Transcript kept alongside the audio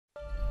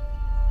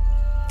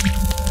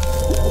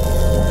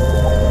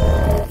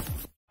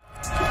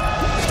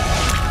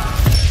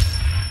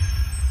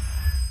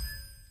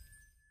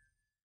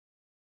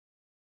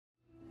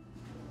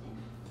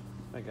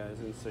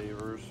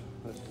Savers.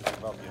 This is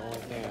about the only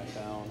thing I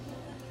found.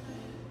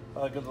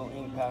 A good little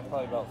ink pack,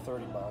 probably about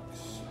 30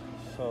 bucks.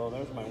 So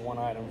there's my one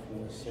item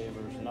from the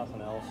Savers,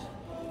 nothing else.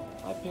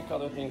 I pick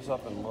other things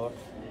up and look.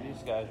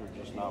 These guys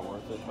are just not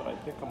worth it, but I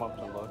pick them up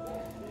to look.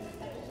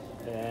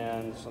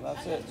 And so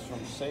that's it. It's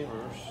from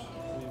Savers.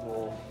 We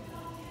will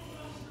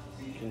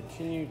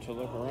continue to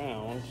look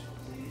around,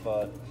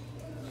 but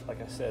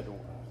like I said,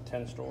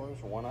 10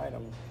 stores, one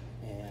item,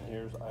 and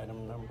here's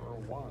item number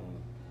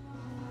 1.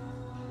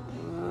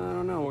 I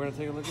don't know, we're gonna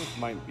take a look. This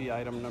might be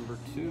item number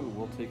 2.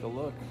 We'll take a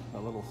look. A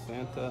little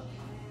Santa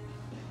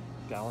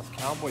Dallas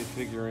Cowboy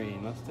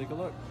figurine. Let's take a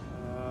look.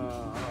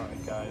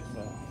 Alright guys,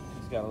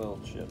 he's got a little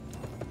chip.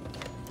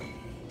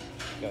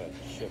 He's got a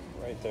chip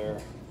right there.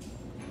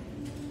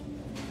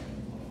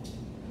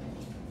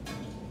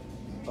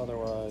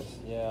 Otherwise,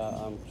 yeah,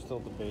 I'm still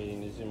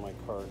debating. He's in my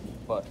cart,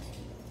 but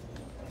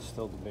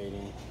still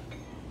debating.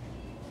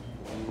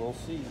 We will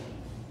see.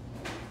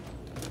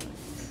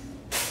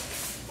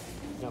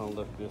 I'm gonna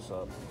look this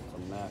up. It's a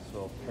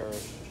Maxwell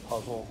Parrish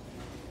puzzle.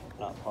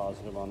 Not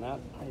positive on that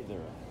either.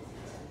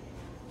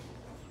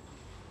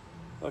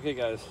 Okay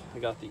guys, I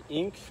got the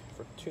ink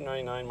for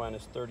 $2.99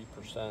 minus 30%.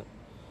 So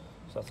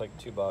that's like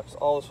 $2.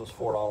 All this was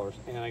 $4.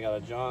 And I got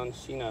a John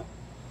Cena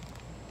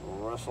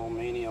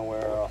WrestleMania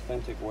wear,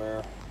 authentic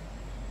wear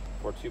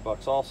for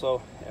 $2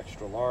 also,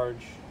 extra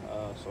large.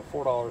 So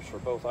 $4 for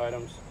both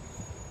items.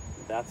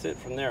 That's it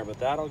from there, but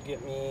that'll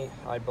get me,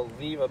 I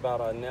believe,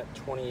 about a net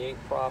 28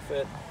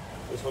 profit.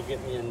 This will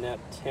get me a net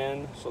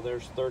 10, so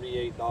there's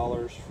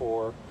 $38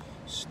 for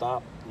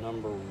stop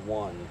number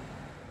 1.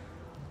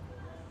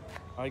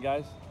 All right,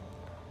 guys,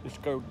 this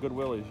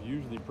Goodwill is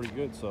usually pretty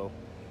good, so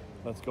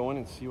let's go in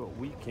and see what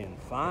we can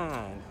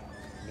find.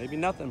 Maybe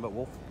nothing, but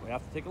we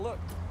have to take a look.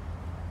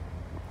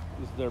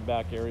 This is their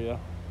back area.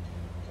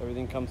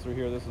 Everything comes through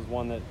here. This is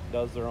one that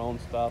does their own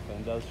stuff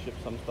and does ship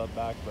some stuff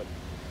back, but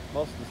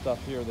most of the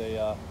stuff here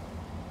they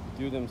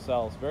do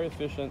themselves. Very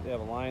efficient. They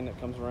have a line that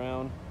comes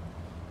around,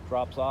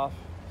 drops off,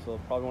 so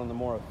probably one of the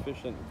more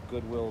efficient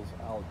Goodwills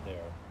out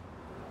there.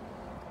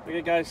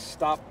 Okay guys,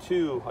 stop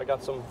 2. I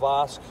got some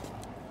Vosk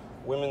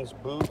women's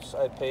boots.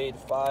 I paid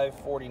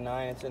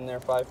 $5.49. It's in there,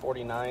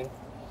 $5.49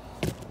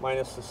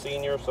 minus the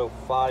senior, so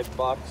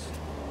 $5.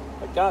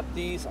 I got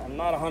these. I'm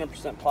not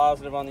 100%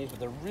 positive on these, but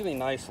they're really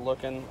nice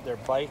looking. They're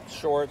bike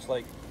shorts,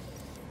 like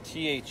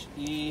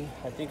THE,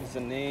 I think is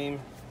the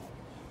name.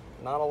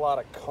 Not a lot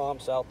of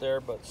comps out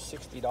there, but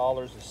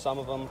 $60 is some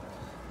of them.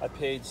 I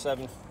paid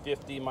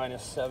 $7.50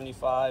 minus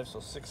 75, so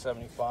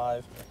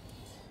 $6.75.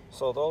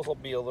 So those will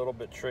be a little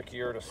bit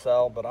trickier to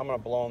sell, but I'm gonna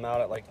blow them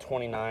out at like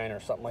 29 or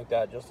something like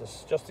that,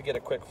 just to get a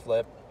quick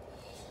flip.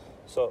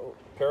 So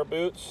pair of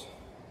boots,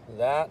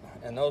 that,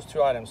 and those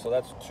 2 items. So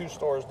that's 2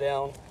 stores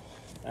down.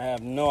 I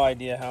have no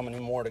idea how many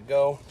more to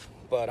go,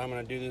 but I'm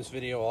gonna do this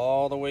video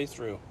all the way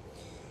through.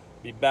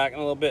 Be back in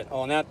a little bit.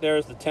 Oh, and that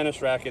there's the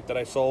tennis racket that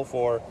I sold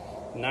for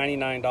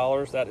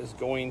 $99. That is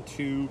going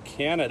to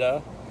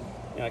Canada,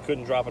 and I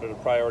couldn't drop it at a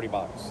priority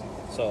box.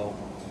 So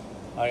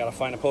I gotta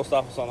find a post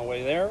office on the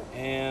way there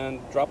and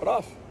drop it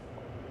off.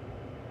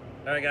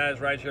 All right guys,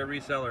 rideshare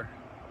reseller.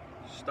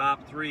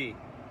 Stop 3,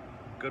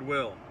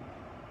 Goodwill.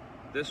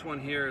 This one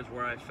here is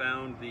where I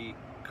found the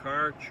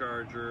car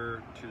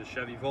charger to the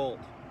Chevy Volt.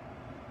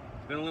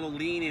 It's been a little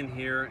lean in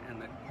here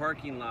and the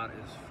parking lot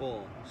is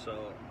full,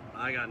 so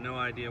I got no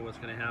idea what's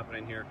gonna happen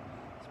in here.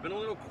 It's been a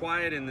little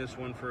quiet in this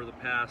one for the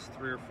past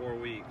 3 or 4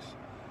 weeks.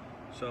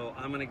 So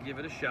I'm gonna give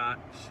it a shot,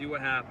 see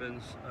what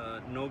happens.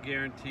 No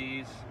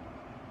guarantees.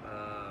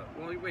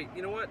 Well, wait,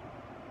 you know what?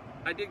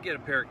 I did get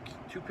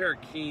 2 pair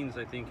of Keens,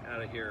 I think,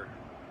 out of here.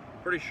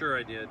 Pretty sure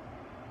I did.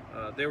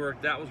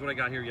 That was what I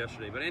got here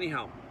yesterday. But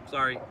anyhow,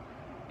 sorry,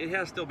 it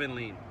has still been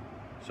lean.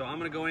 So I'm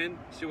gonna go in,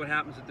 see what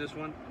happens at this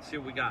one, and see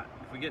what we got.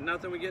 If we get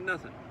nothing, we get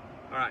nothing.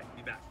 All right,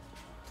 be back.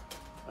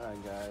 All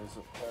right, guys,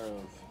 a pair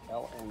of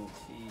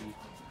LNT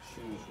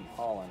shoes from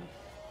Holland.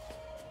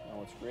 Now,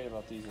 what's great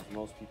about these is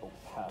most people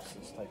pass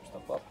this type of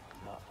stuff up,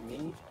 not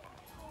me.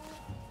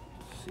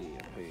 Let's see,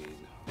 I paid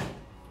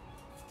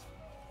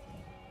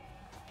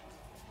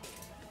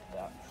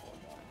that for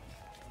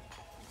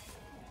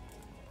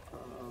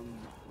them.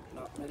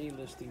 Not many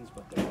listings,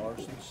 but there are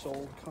some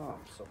sold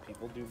comps, so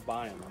people do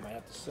buy them. I might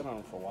have to sit on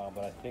them for a while,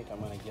 but I think I'm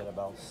going to get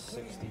about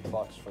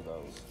 $60 for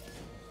those.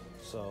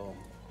 So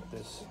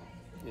this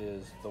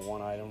is the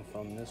one item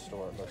from this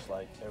store. It looks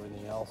like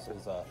everything else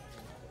is a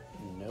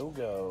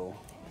no-go.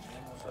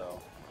 So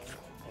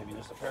maybe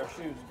just a pair of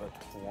shoes, but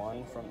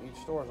 1 from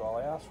each store is all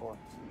I asked for.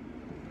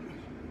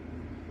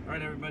 All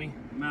right, everybody,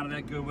 I'm out of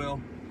that Goodwill.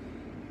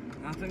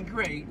 Nothing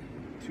great.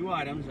 2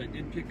 items. I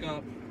did pick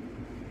up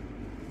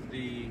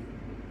the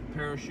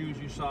pair of shoes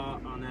you saw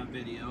on that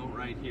video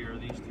right here,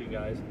 these 2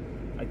 guys.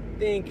 I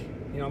think,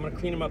 you know, I'm gonna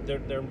clean them up.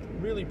 They're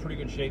really pretty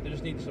good shape. They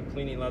just need some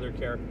cleaning, leather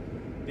care.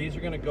 These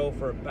are gonna go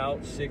for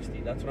about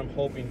 60. That's what I'm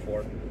hoping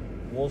for.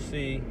 We'll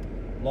see.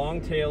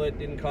 Long tail, it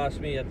didn't cost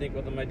me, I think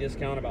with my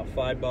discount, about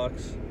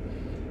 $5.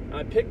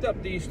 I picked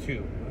up these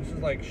 2. This is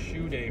like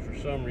shoe day for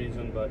some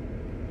reason, but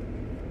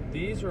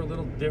these are a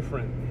little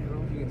different. I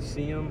don't know if you you can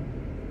see them.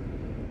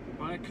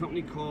 By a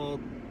company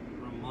called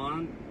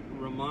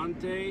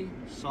Ramonte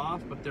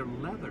Soft, but they're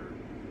leather.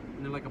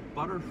 And they're like a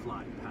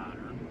butterfly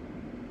pattern.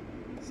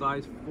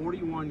 Size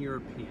 41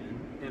 European.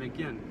 And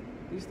again,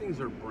 these things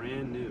are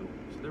brand new.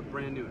 So they're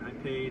brand new. I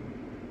paid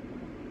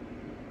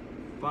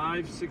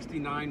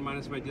 $5.69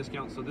 minus my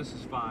discount, so this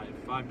is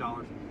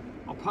 $5.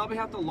 I'll probably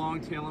have to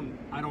long tail them,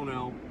 I don't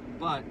know,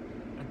 but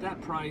at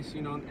that price,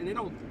 you know, and they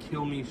don't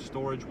kill me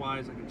storage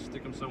wise, I can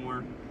stick them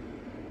somewhere.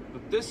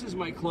 But this is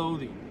my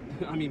clothing.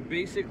 I mean,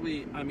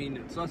 basically, I mean,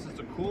 it's a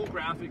cool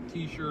graphic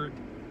t-shirt,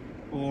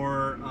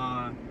 or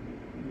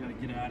we gotta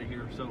get out of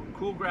here. So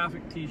cool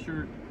graphic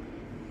t-shirt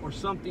or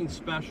something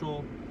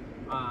special.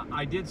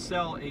 I did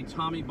sell a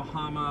Tommy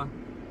Bahama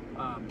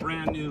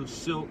brand new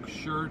silk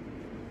shirt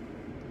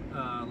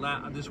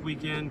this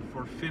weekend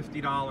for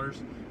 $50.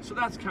 So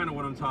that's kind of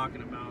what I'm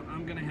talking about.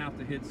 I'm gonna have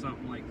to hit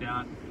something like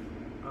that.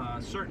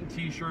 Certain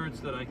t-shirts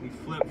that I can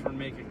flip for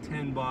making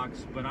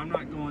 $10, but I'm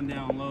not going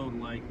down low to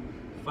like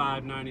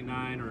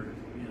 $5.99 or,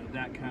 you know,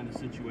 that kind of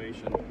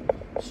situation.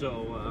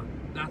 So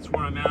that's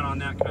where I'm at on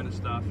that kind of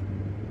stuff.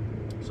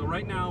 So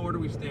right now, where do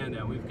we stand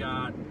at? We've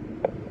got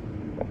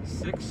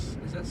 6,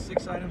 is that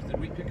 6 items? Did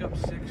we pick up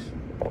 6?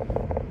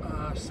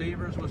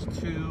 Savers was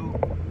 2,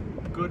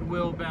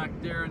 Goodwill back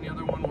there, and the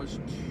other one was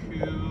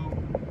 2.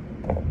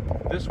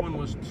 This one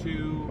was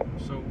 2,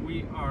 so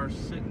we are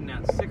sitting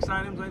at 6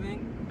 items, I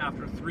think,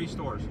 after 3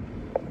 stores.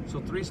 So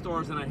 3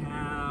 stores, and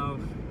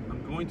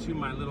I'm going to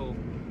my little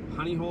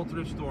Honey Hole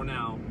thrift store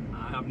now.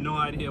 I have no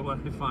idea what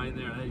I find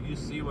there. You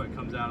see what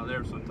comes out of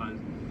there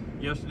sometimes.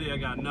 Yesterday I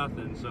got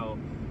nothing, so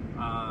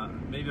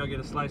maybe I'll get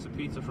a slice of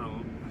pizza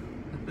from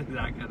them,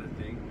 that kind of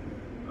thing.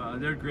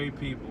 They're great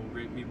people,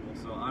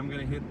 so I'm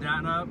gonna hit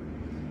that up.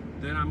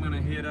 Then I'm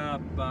gonna hit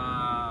up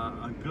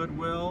a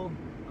Goodwill,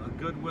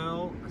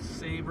 a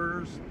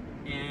Savers,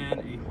 and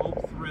a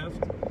Hope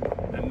Thrift,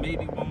 and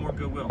maybe one more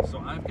Goodwill. So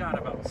I've got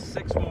about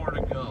 6 more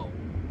to go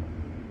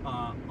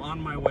on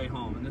my way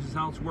home. And this is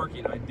how it's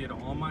working. I did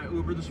all my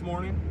Uber this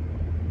morning.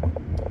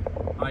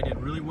 I did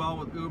really well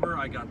with Uber.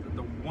 I got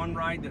the one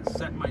ride that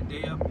set my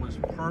day up was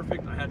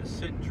perfect. I had to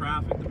sit in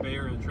traffic. The Bay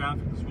Area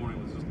traffic this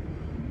morning was just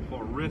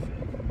horrific.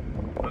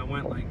 I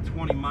went like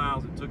 20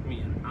 miles. It took me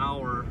an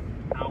hour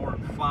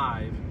and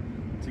 5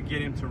 to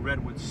get into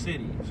Redwood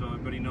City. So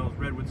everybody knows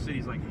Redwood City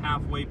is like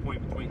halfway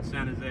point between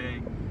San Jose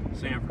and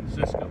San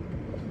Francisco.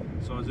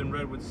 So I was in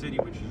Redwood City,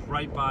 which is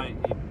right by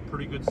a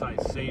pretty good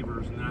sized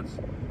Savers, and that's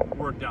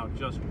worked out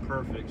just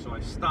perfect. So I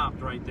stopped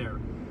right there.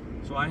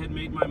 So I had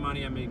made my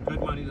money. I made good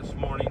money this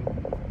morning.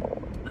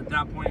 At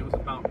that point, it was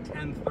about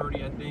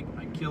 10:30, I think.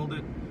 I killed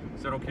it.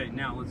 Said, okay,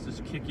 now let's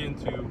just kick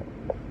into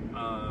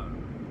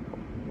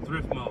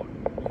thrift mode,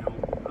 you know,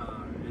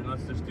 and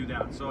let's just do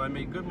that. So I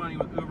made good money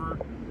with Uber,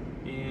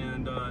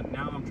 and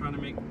now I'm trying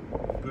to make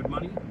good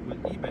money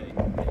with eBay,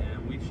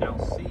 and we shall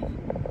see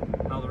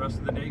how the rest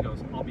of the day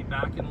goes. I'll be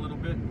back in a little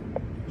bit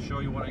to show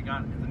you what I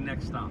got at the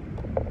next stop.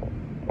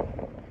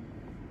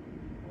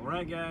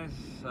 Alright guys,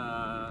 so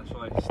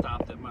I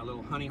stopped at my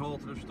little Honey Hole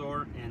thrift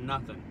store and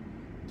nothing.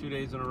 2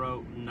 days in a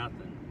row,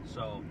 nothing.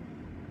 So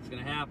it's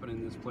gonna happen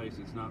in this place.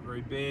 It's not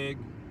very big.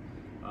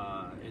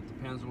 It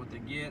depends on what they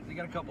get. They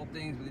got a couple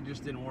things, but they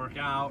just didn't work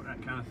out,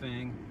 that kind of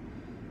thing.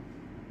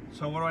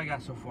 So what do I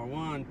got so far?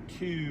 1,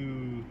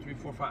 2, 3,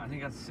 4, 5. I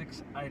think I got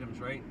 6 items,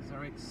 right? Is that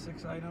right?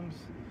 6 items?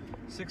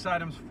 6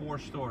 items, 4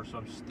 stores. So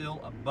I'm still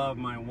above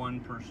my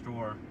 1 per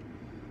store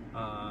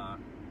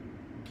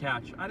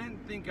catch. I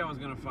didn't think I was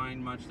going to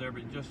find much there,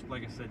 but just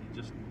like I said,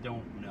 you just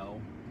don't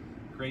know.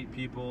 Great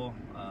people.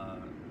 A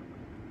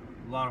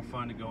lot of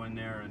fun to go in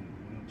there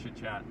and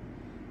chit-chat,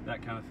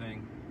 that kind of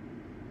thing.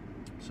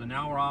 So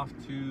now we're off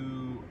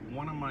to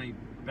one of my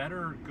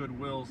better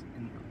Goodwills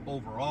in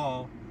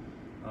overall.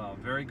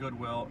 Very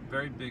Goodwill,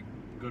 very big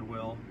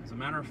Goodwill. As a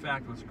matter of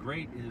fact, what's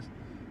great is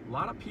a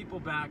lot of people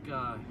back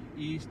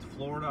east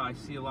Florida, I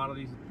see a lot of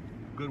these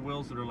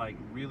Goodwills that are like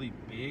really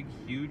big,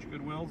 huge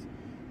Goodwills.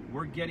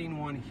 We're getting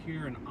one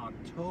here in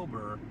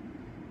October,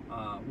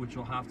 which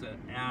will have to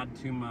add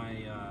to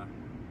my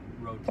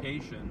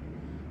rotation,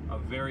 a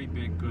very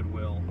big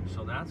Goodwill.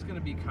 So that's going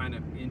to be kind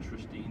of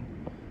interesting.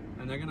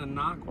 And they're going to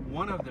knock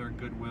one of their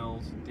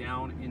Goodwills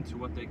down into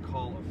what they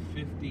call a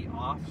 50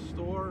 off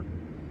store.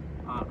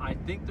 I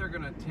think they're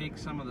going to take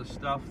some of the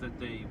stuff that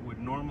they would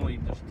normally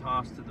just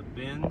toss to the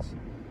bins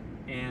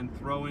and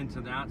throw into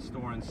that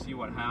store and see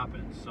what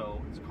happens.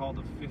 So it's called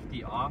a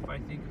 50 off, I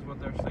think is what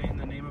they're saying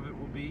the name of it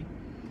will be.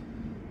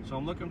 So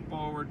I'm looking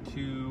forward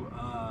to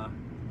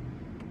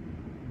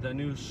the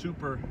new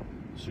super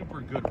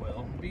Goodwill.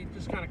 It'll be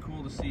just kind of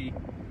cool to see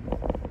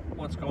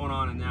what's going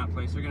on in that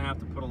place. They're going to have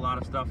to put a lot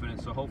of stuff in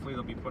it, so hopefully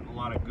they'll be putting a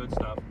lot of good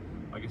stuff.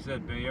 Like I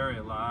said, Bay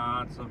Area,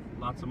 lots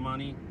of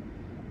money.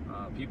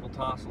 People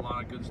toss a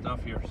lot of good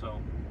stuff here.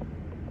 So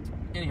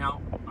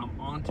anyhow, I'm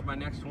on to my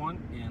next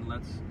one, and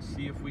let's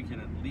see if we can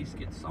at least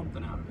get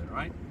something out of it. All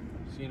right,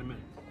 see you in a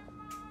minute.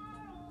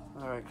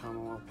 All right,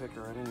 Commonwealth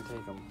picker, I didn't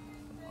take them.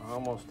 I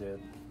almost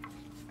did.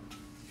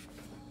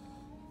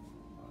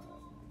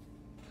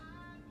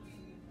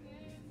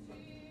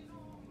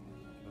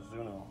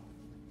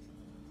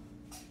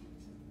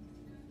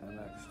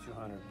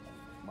 100.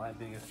 My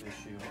biggest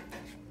issue,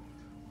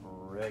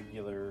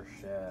 regular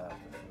shaft,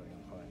 if I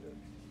can find it.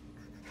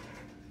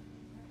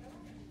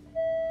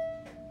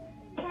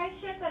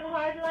 Tri-strip and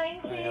hard line,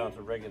 please. I know it's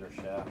a regular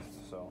shaft,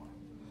 so,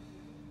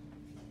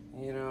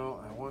 you know,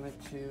 I wanted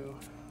to,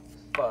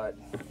 but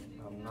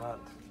I'm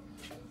not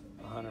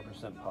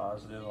 100%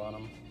 positive on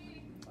them.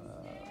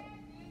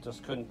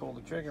 Just couldn't pull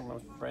the trigger, my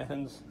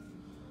friends.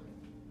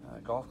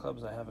 Golf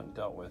clubs I haven't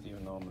dealt with,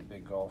 even though I'm a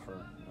big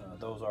golfer.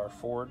 Those are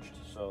forged,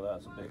 so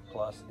that's a big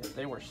plus. If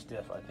they were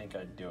stiff, I think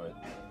I'd do it.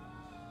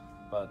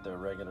 But they're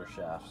regular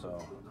shafts, so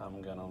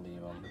I'm gonna leave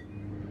them.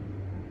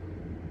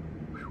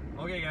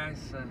 Okay guys,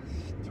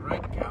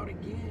 strike out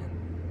again.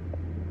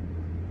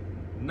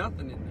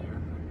 Nothing in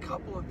there. A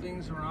couple of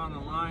things are on the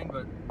line,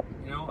 but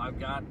you know, I've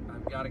got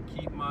to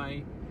keep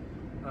my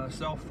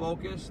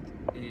self-focused,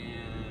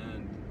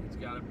 and it's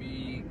got to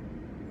be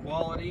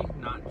quality,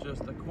 not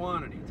just a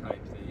quantity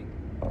type thing.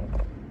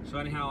 So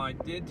anyhow, I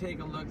did take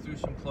a look through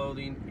some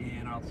clothing,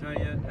 and I'll tell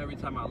you, every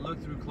time I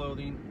look through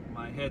clothing,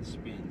 my head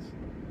spins.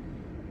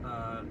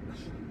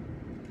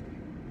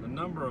 The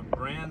number of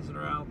brands that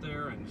are out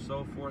there and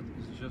so forth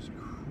is just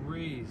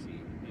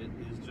crazy. It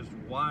is just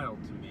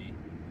wild to me.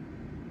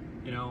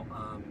 You know,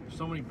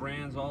 so many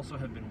brands also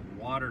have been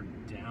watered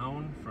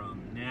down,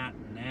 from Nat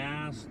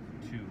Nast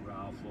to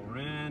Ralph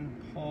Lauren,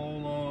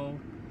 Polo,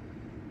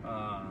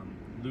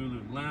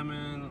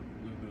 Lululemon,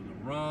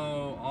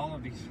 LuLaRoe, all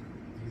of these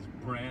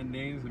brand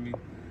names. I mean,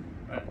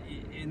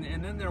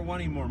 and then they're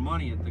wanting more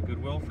money at the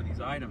Goodwill for these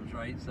items,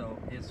 right? So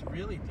it's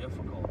really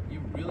difficult.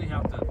 You really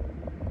have to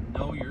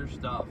know your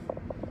stuff.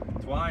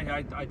 That's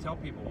why I tell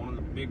people one of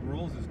the big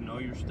rules is know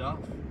your stuff.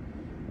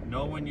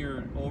 Know when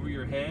you're over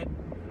your head.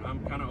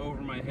 I'm kind of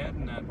over my head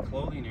in that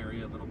clothing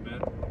area a little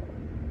bit.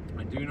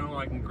 I do know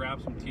I can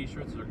grab some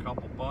t-shirts that are a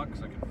couple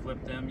bucks. I can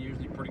flip them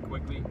usually pretty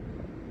quickly.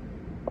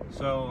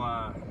 So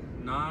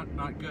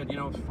not good. You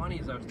know, what's funny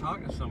is I was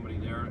talking to somebody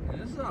there, and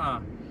this is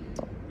I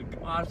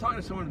was talking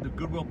to someone at the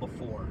Goodwill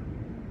before,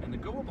 and the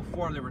Goodwill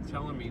before, they were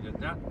telling me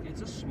that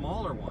it's a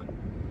smaller one.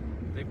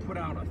 They put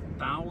out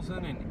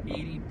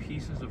 1,080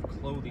 pieces of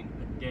clothing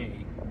a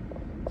day,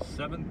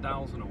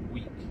 7,000 a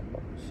week.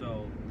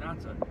 So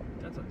that's a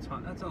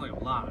ton. That sounds like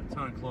a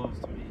ton of clothes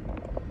to me.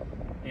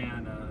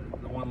 And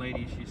the one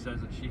lady, she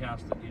says that she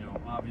has to, you know,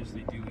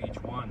 obviously do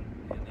each one,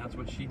 and that's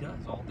what she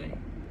does all day.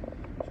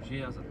 So she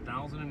has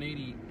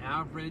 1,080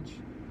 average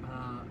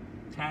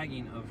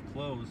tagging of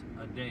clothes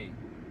a day.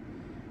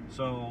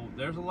 So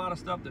there's a lot of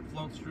stuff that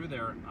floats through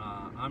there.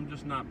 I'm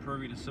just not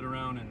privy to sit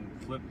around and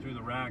flip through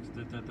the racks.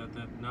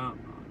 No,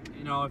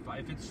 you know,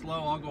 if it's slow,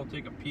 I'll go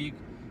take a peek,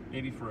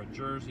 maybe for a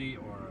jersey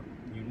or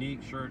a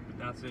unique shirt, but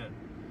that's it.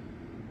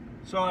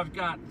 So I've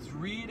got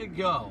 3 to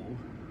go.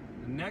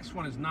 The next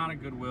one is not a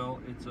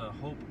Goodwill, it's a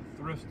Hope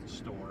thrift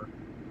store.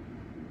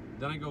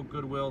 Then I go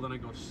Goodwill, then I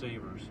go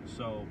Savers.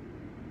 So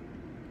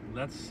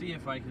let's see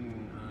if I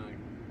can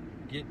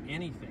get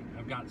anything.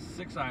 I've got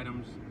 6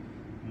 items,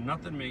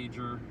 nothing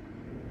major,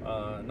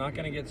 not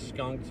gonna get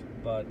skunked,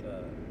 but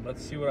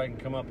let's see what I can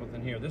come up with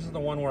in here. This is the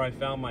one where I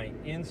found my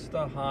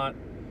Insta-Hot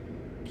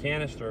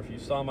canister. If you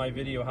saw my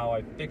video how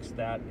I fixed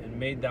that and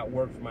made that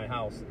work for my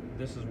house,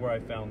 this is where I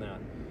found that.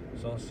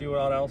 So let's see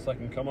what else I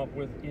can come up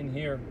with in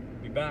here.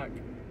 Be back.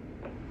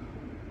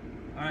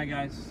 Alright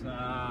guys,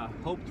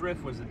 Hope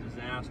Thrift was a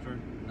disaster.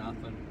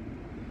 Nothing.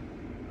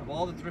 Of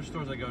all the thrift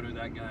stores I go to,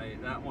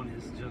 that one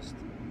is just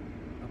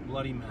a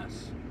bloody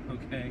mess.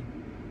 Okay?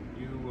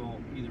 You will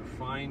either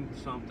find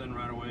something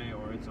right away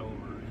or it's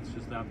over. It's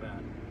just that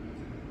bad.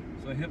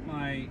 So I hit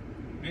my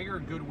bigger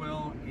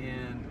Goodwill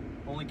and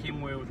only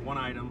came away with 1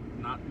 item.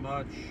 Not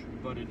much,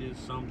 but it is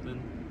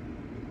something.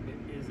 It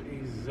is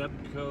a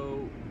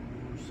Zebco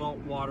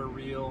saltwater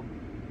reel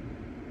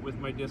with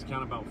my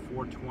discount about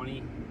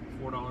 $4.20.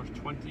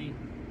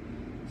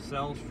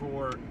 Sells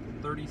for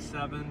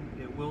 $37.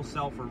 It will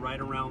sell for right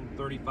around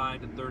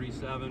 $35 to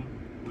 $37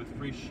 with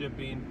free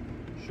shipping.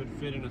 Should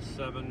fit in a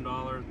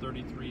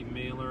 $7.33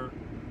 mailer.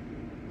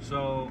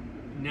 So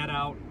net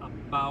out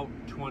about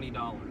 $20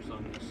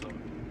 on this. So,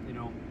 you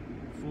know,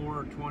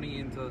 420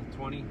 into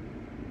 20,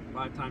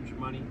 5 times your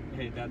money.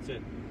 Hey, that's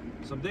it.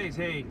 Some days,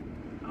 hey,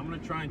 I'm gonna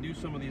try and do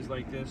some of these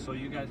like this so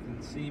you guys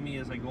can see me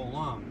as I go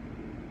along.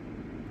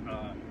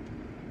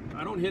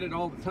 I don't hit it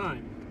all the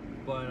time,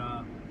 but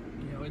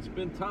you know, it's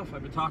been tough.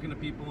 I've been talking to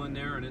people in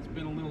there, and it's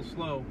been a little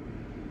slow,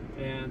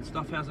 and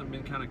stuff hasn't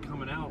been kind of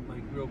coming out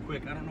like real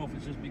quick. I don't know if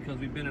it's just because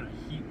we've been in a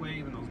heat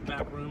wave and those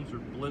back rooms are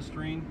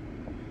blistering.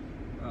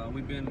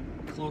 We've been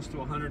close to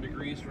 100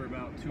 degrees for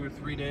about 2 or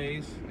 3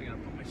 days. I gotta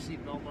put my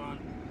seatbelt on.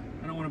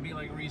 I don't want to be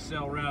like a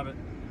resale rabbit.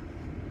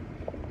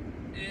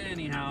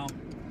 Anyhow,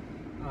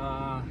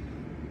 a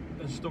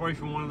story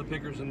from one of the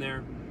pickers in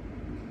there.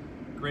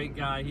 Great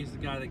guy. He's the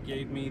guy that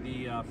gave me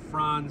the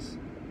Franz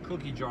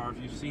cookie jar, if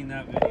you've seen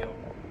that video.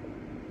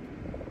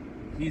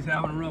 He's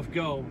having a rough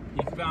go.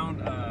 He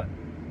found,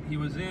 he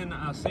was in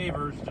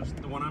Savers, just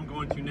the one I'm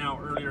going to now,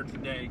 earlier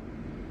today.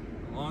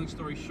 Long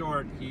story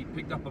short, he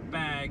picked up a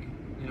bag,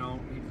 you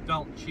know, he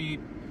felt cheap,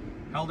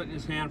 held it in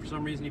his hand, for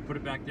some reason he put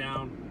it back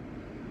down,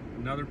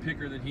 Another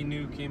picker that he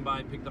knew came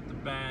by, picked up the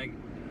bag,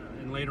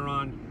 and later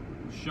on,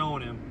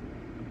 showing him,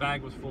 the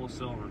bag was full of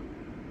silver.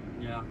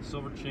 Yeah,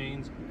 silver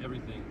chains,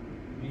 everything.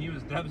 I mean, he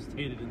was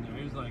devastated in there.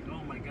 He was like,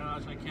 oh my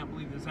gosh, I can't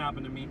believe this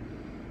happened to me.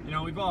 You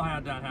know, we've all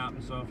had that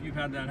happen, so if you've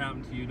had that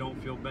happen to you,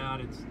 don't feel bad.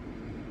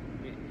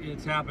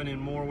 It's happened in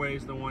more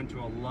ways than one to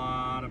a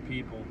lot of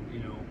people, you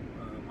know,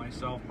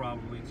 myself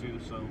probably too.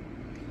 So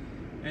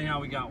anyhow,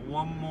 we got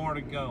one more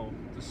to go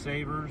to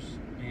Savers,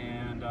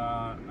 and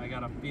I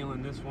got a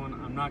feeling this one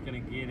I'm not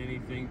going to get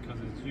anything because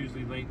it's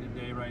usually late in the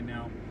day right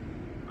now.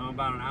 I'm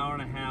about an hour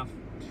and a half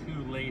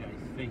too late, I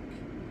think,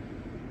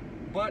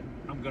 but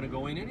I'm going to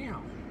go in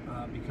anyhow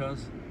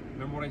because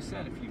remember what I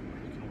said, if you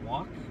can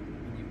walk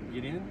and you can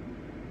get in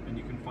and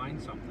you can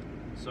find something.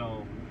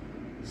 So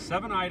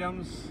 7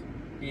 items,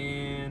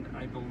 and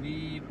I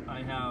believe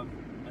I have,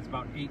 that's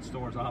about 8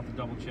 stores. I'll have to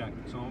double check.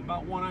 So I'm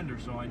about 1 under,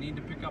 so I need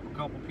to pick up a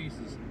couple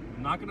pieces.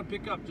 I'm not going to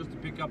pick up just to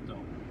pick up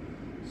though.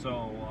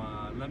 So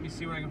let me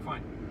see what I can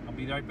find. I'll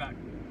be right back.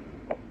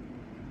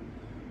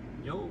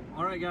 Yo,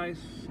 all right guys,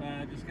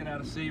 just got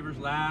out of Savers,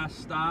 last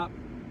stop.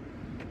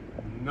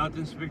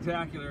 Nothing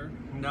spectacular,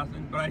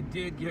 nothing, but I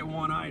did get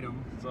 1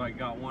 item. So I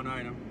got 1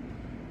 item.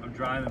 I'm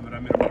driving, but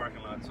I'm in a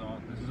parking lot,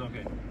 so this is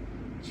okay.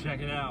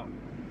 Check it out.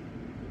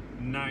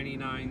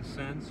 99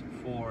 cents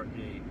for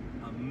a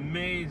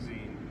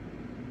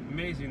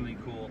amazingly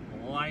cool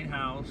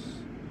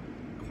lighthouse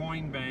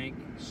coin bank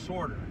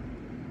sorter,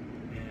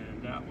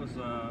 and that was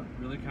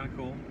really kind of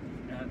cool.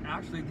 And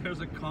actually, there's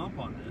a comp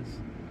on this,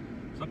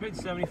 so I paid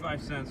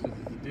 75 cents because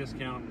it's a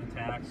discount and the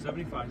tax.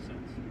 75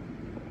 cents.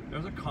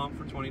 There's a comp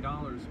for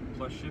 $20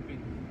 plus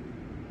shipping.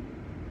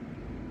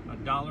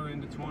 $1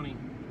 into 20.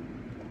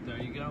 There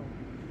you go.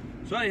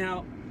 So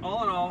anyhow,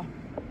 all in all,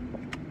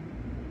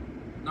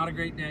 not a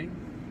great day.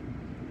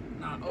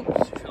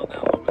 Oops, she fell down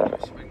a little bit. Let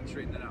me see if I can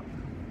straighten that out.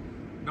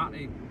 Not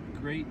a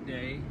great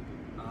day,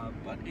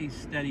 but a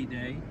steady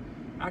day.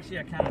 Actually,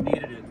 I kind of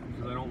needed it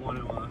because I don't want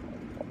to,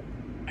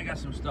 I got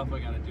some stuff I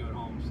got to do at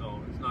home,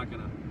 so it's not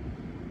going to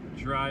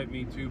drive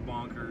me too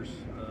bonkers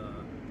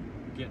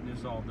getting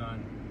this all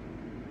done.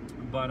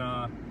 But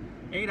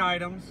 8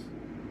 items,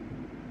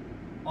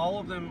 all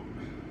of them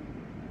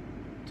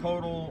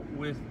total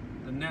with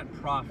the net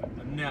profit,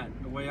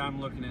 the way I'm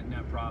looking at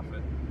net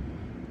profit,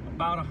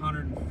 about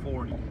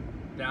 140.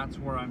 That's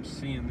where I'm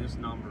seeing this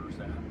numbers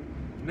at.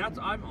 And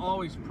I'm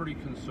always pretty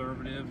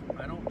conservative.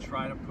 I don't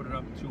try to put it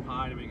up too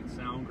high to make it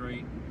sound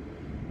great.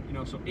 You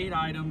know, so 8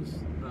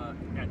 items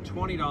at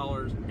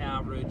 $20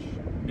 average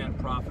net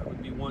profit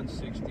would be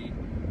 160.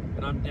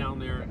 And I'm down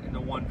there in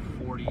the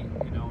 140.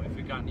 You know, if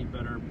it got any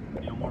better,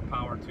 you know, more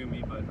power to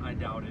me, but I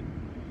doubt it.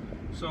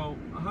 So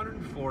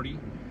 140,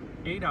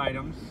 8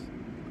 items,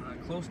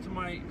 close to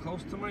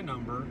my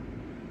number.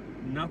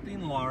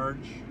 Nothing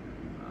large,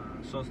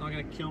 so it's not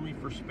going to kill me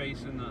for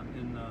space in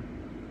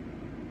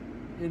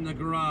the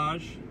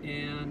garage.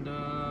 And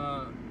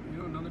you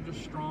know, another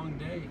just strong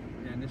day.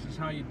 And this is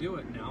how you do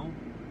it now.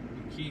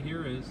 The key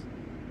here is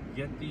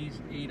get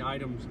these 8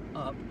 items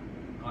up.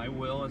 I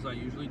will, as I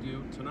usually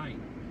do, tonight.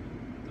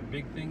 The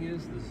big thing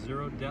is the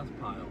 0 death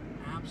pile.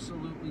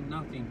 Absolutely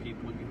nothing,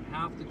 people. You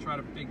have to try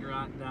to figure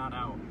that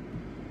out.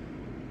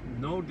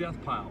 No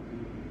death pile.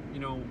 You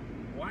know,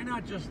 why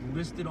not just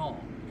list it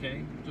all?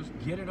 Okay, just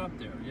get it up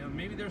there. Yeah,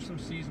 maybe there's some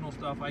seasonal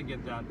stuff. I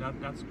get that.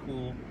 That's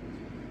cool.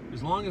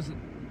 As long as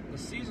the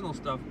seasonal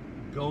stuff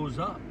goes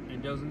up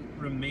and doesn't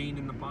remain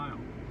in the pile.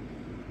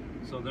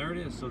 So there it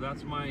is. So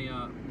that's my.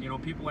 You know,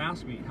 people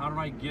ask me, how did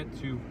I get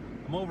to?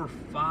 I'm over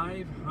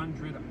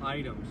 500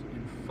 items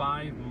in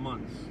 5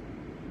 months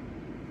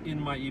in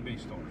my eBay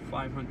store.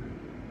 500.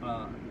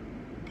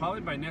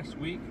 Probably by next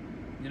week,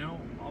 you know,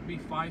 I'll be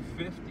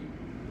 550.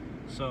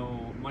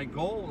 So my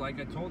goal, like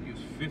I told you,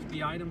 is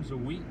 50 items a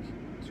week,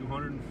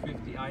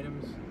 250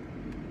 items,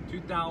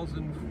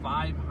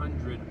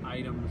 2,500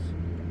 items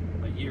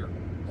a year.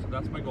 So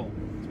that's my goal.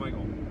 That's my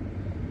goal.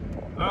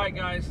 All right,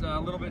 guys, a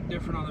little bit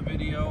different on the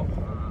video.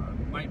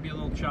 Might be a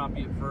little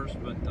choppy at first,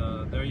 but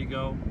there you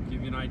go.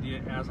 Give you an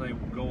idea as I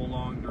go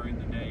along during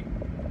the day.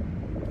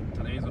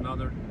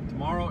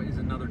 Tomorrow is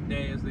another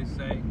day, as they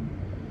say.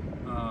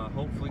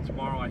 Hopefully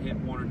tomorrow I hit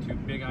 1 or 2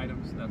 big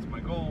items. That's my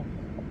goal.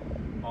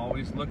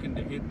 Always looking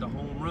to hit the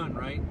home run,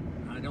 right?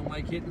 I don't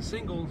like hitting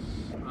singles.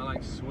 I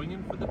like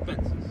swinging for the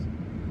fences.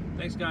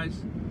 Thanks,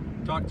 guys.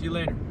 Talk to you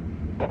later.